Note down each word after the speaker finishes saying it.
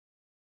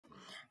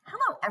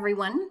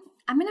everyone.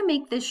 I'm going to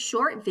make this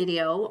short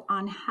video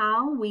on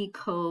how we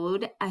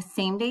code a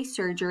same-day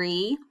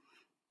surgery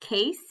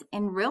case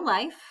in real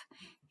life.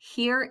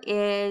 Here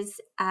is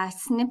a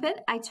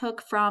snippet I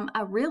took from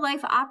a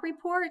real-life op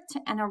report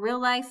and a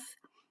real-life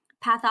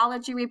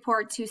pathology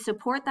report to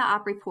support the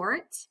op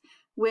report,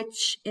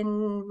 which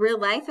in real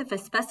life, if a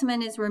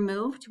specimen is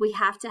removed, we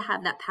have to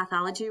have that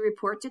pathology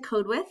report to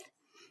code with.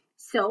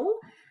 So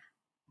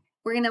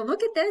we're going to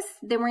look at this,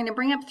 then we're going to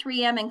bring up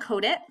 3M and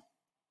code it.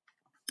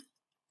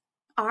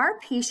 Our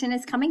patient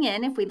is coming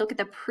in. If we look at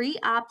the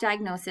pre-op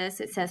diagnosis,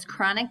 it says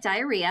chronic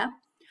diarrhea.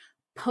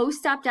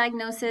 Post-op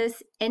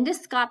diagnosis,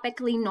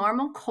 endoscopically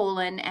normal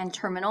colon and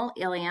terminal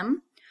ileum.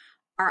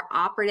 Our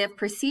operative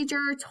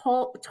procedure,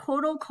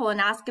 total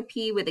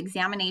colonoscopy with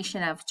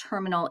examination of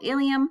terminal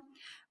ileum,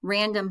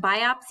 random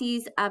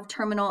biopsies of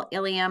terminal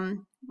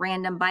ileum,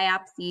 random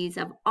biopsies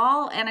of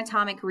all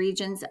anatomic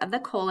regions of the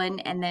colon,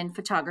 and then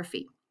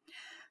photography.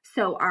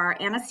 So our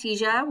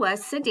anesthesia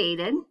was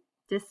sedated,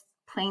 just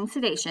plain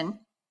sedation.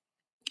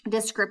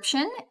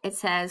 Description, it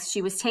says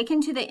she was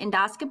taken to the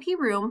endoscopy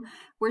room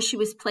where she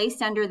was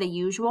placed under the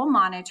usual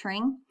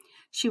monitoring.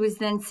 She was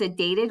then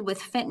sedated with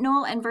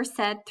fentanyl and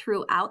Versed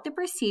throughout the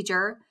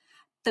procedure.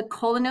 The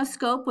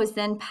colonoscope was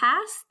then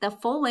passed, the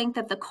full length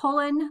of the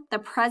colon, the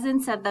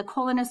presence of the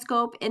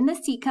colonoscope in the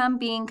cecum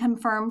being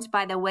confirmed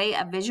by the way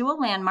of visual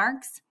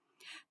landmarks.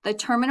 The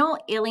terminal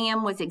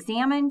ileum was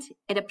examined.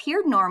 It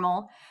appeared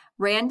normal.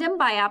 Random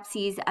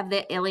biopsies of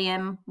the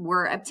ileum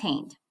were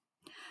obtained.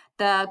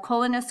 The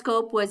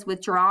colonoscope was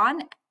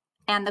withdrawn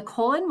and the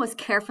colon was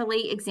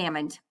carefully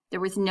examined. There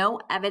was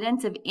no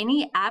evidence of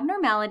any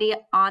abnormality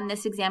on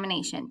this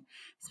examination.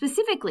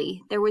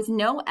 Specifically, there was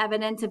no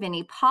evidence of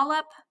any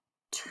polyp,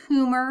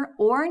 tumor,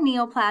 or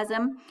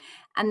neoplasm,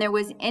 and there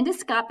was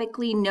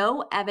endoscopically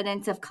no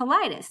evidence of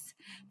colitis.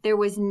 There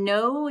was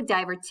no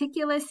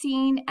diverticulous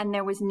seen, and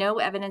there was no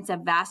evidence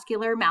of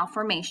vascular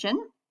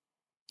malformation.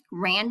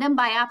 Random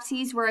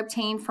biopsies were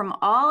obtained from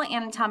all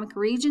anatomic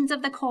regions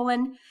of the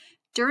colon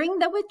during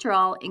the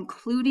withdrawal,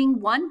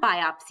 including one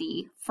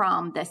biopsy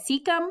from the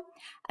cecum,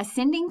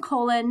 ascending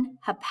colon,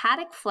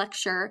 hepatic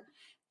flexure,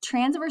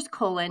 transverse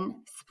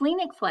colon,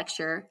 splenic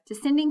flexure,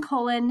 descending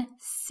colon,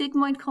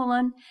 sigmoid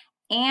colon,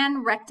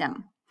 and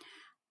rectum.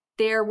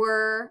 There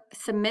were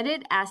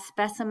submitted as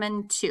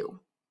specimen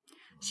 2.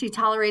 She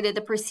tolerated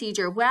the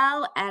procedure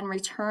well and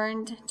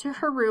returned to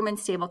her room in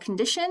stable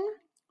condition.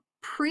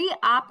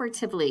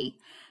 Preoperatively,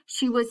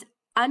 she was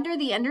under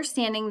the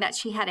understanding that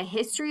she had a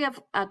history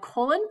of a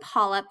colon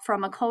polyp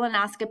from a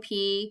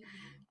colonoscopy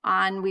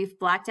on, we've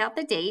blacked out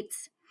the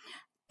dates.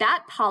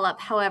 That polyp,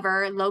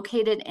 however,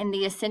 located in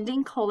the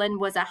ascending colon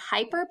was a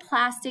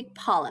hyperplastic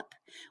polyp,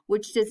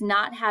 which does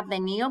not have the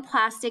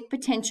neoplastic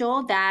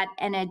potential that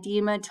an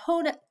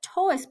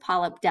edematous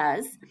polyp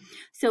does.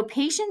 So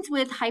patients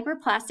with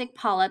hyperplastic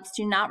polyps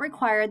do not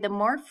require the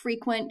more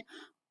frequent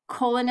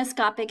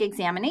colonoscopic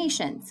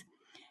examinations.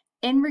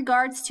 In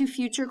regards to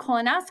future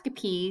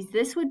colonoscopies,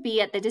 this would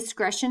be at the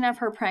discretion of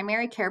her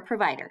primary care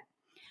provider.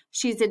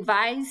 She's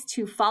advised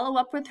to follow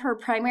up with her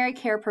primary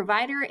care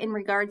provider in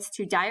regards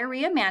to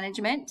diarrhea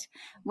management.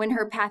 When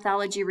her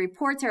pathology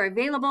reports are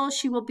available,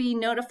 she will be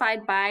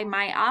notified by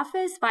my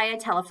office via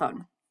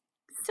telephone.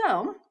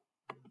 So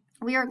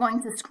we are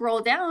going to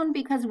scroll down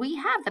because we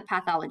have the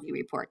pathology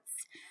reports.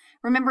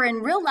 Remember,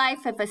 in real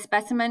life, if a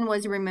specimen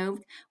was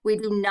removed, we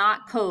do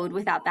not code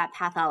without that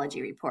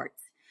pathology report.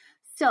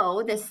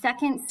 So the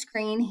second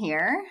screen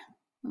here,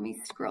 let me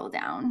scroll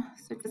down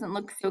so it doesn't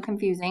look so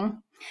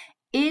confusing,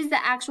 is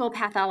the actual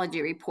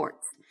pathology report.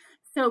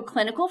 So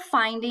clinical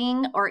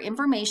finding or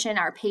information,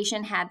 our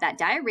patient had that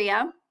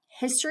diarrhea,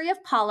 history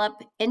of polyp,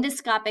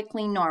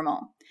 endoscopically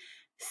normal.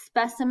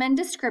 Specimen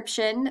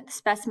description,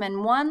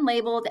 specimen 1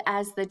 labeled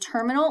as the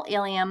terminal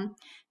ileum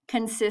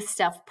consists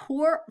of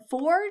 4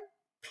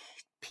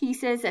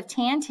 pieces of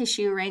tan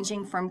tissue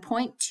ranging from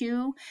 0.2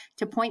 to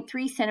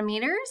 0.3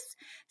 centimeters,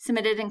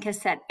 submitted in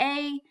cassette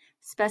A.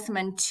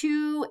 Specimen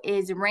 2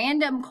 is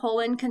random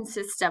colon,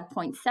 consists of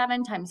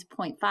 0.7 times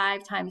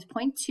 0.5 times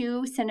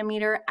 0.2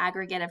 centimeter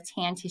aggregate of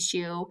tan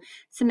tissue,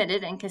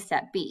 submitted in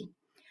cassette B.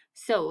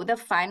 So the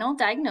final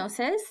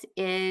diagnosis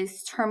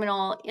is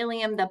terminal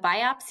ileum. The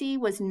biopsy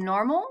was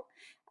normal,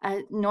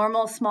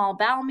 normal small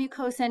bowel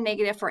mucosa,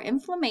 negative for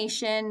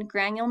inflammation,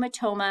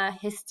 granulomatoma,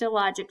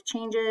 histologic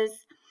changes.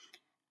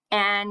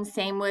 And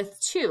same with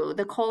 2,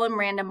 the colon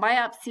random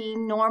biopsy,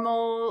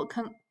 normal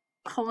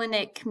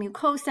colonic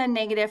mucosa,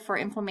 negative for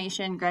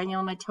inflammation,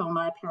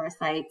 granulomatoma,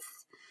 parasites,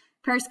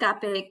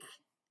 periscopic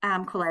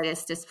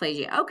colitis,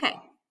 dysplasia. Okay,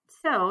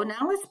 so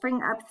now let's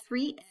bring up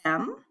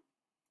 3M.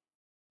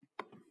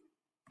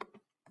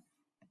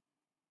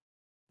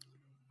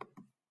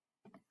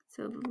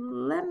 So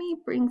let me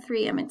bring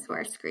 3M into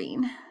our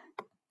screen.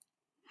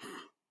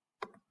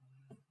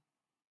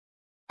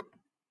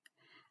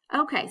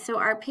 Okay, so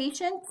our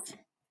patient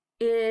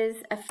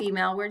is a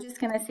female. We're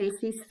just going to say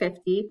she's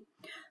 50.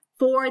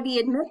 For the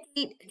admit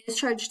date,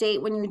 discharge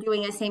date, when you're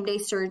doing a same-day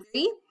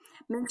surgery,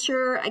 make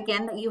sure,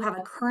 again, that you have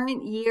a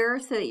current year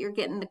so that you're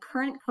getting the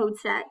current code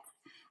set.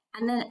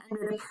 And then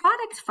under the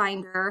product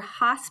finder,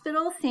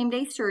 hospital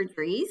same-day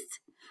surgeries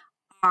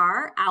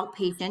are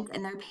outpatient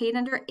and they're paid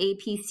under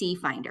APC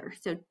finder.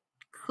 So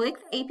click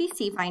the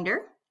APC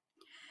finder.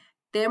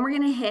 Then we're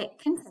going to hit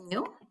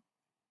continue.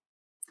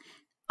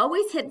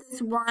 Always hit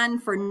this one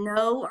for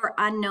no or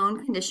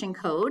unknown condition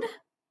code.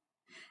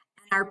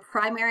 And our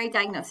primary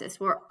diagnosis,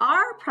 where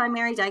our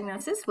primary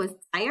diagnosis was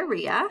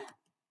diarrhea.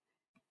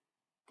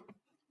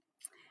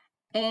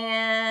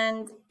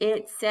 And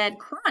it said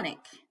chronic,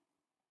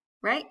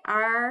 right?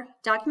 Our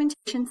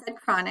documentation said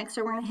chronic,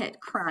 so we're going to hit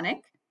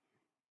chronic.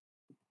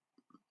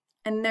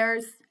 And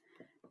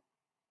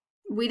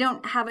we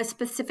don't have a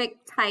specific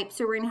type,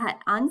 so we're going to hit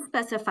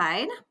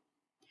unspecified.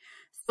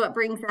 So it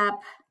brings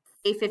up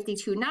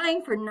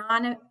A52-9 for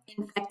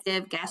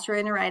non-infective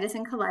gastroenteritis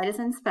and colitis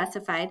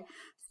unspecified.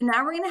 So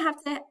now we're going to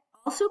have to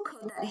also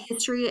code that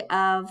history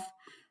of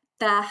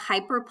the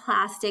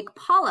hyperplastic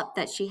polyp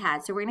that she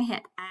had. So we're going to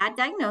hit add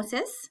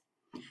diagnosis.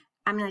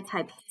 I'm going to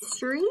type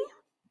history,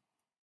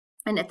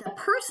 and it's a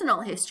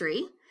personal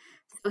history.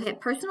 So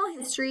hit personal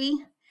history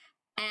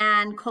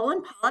and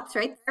colon polyps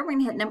right there. We're going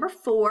to hit number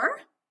 4.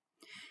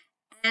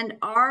 And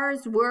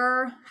ours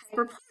were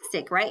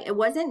hyperplastic, right? It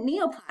wasn't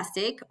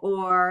neoplastic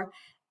or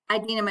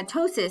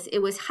adenomatosis. It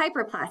was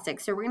hyperplastic.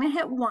 So we're going to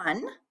hit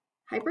 1,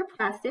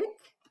 hyperplastic.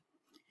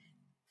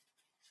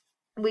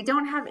 We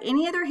don't have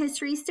any other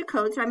histories to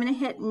code, so I'm going to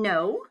hit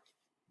no.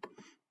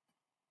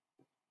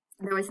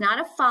 There was not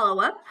a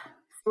follow-up,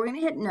 so we're going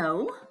to hit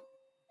no.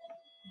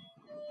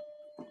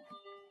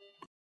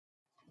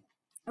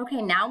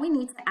 Okay, now we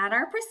need to add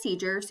our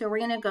procedure, so we're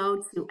going to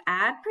go to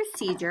add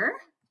procedure.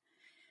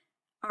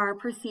 Our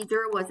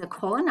procedure was a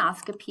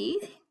colonoscopy,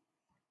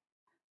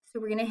 so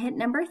we're going to hit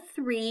number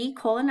 3,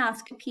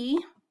 colonoscopy,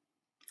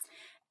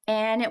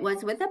 and it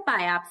was with a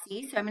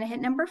biopsy, so I'm going to hit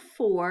number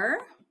 4.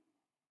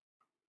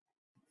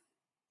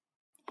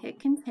 Hit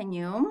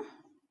continue.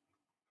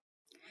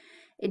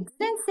 It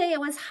didn't say it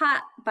was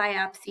hot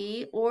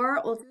biopsy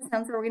or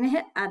ultrasound, so we're going to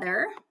hit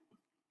other.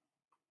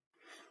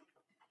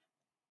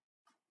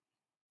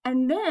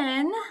 And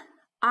then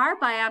our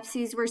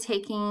biopsies were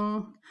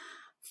taken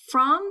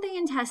from the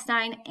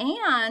intestine,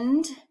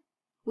 and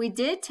we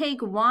did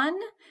take one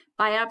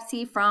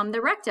biopsy from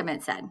the rectum,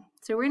 it said.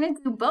 So we're going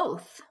to do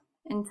both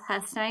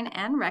intestine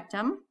and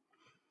rectum.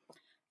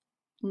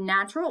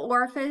 Natural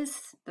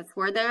orifice, that's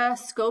where the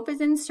scope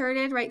is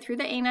inserted right through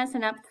the anus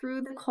and up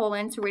through the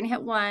colon. So we're going to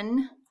hit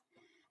 1.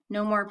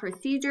 No more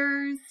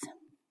procedures.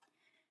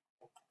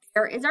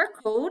 There is our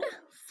code,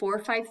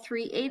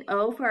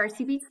 45380 for our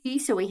CPT.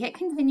 So we hit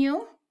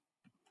continue.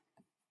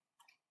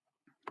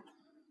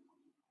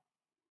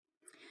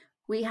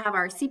 We have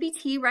our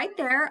CPT right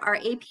there. Our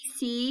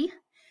APC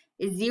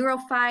is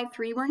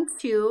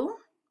 05312.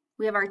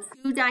 We have our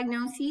 2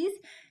 diagnoses,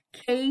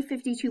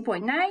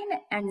 K52.9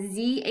 and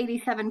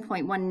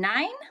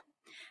Z87.19.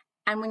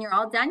 And when you're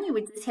all done, you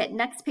would just hit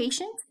next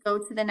patient, go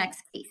to the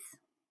next case.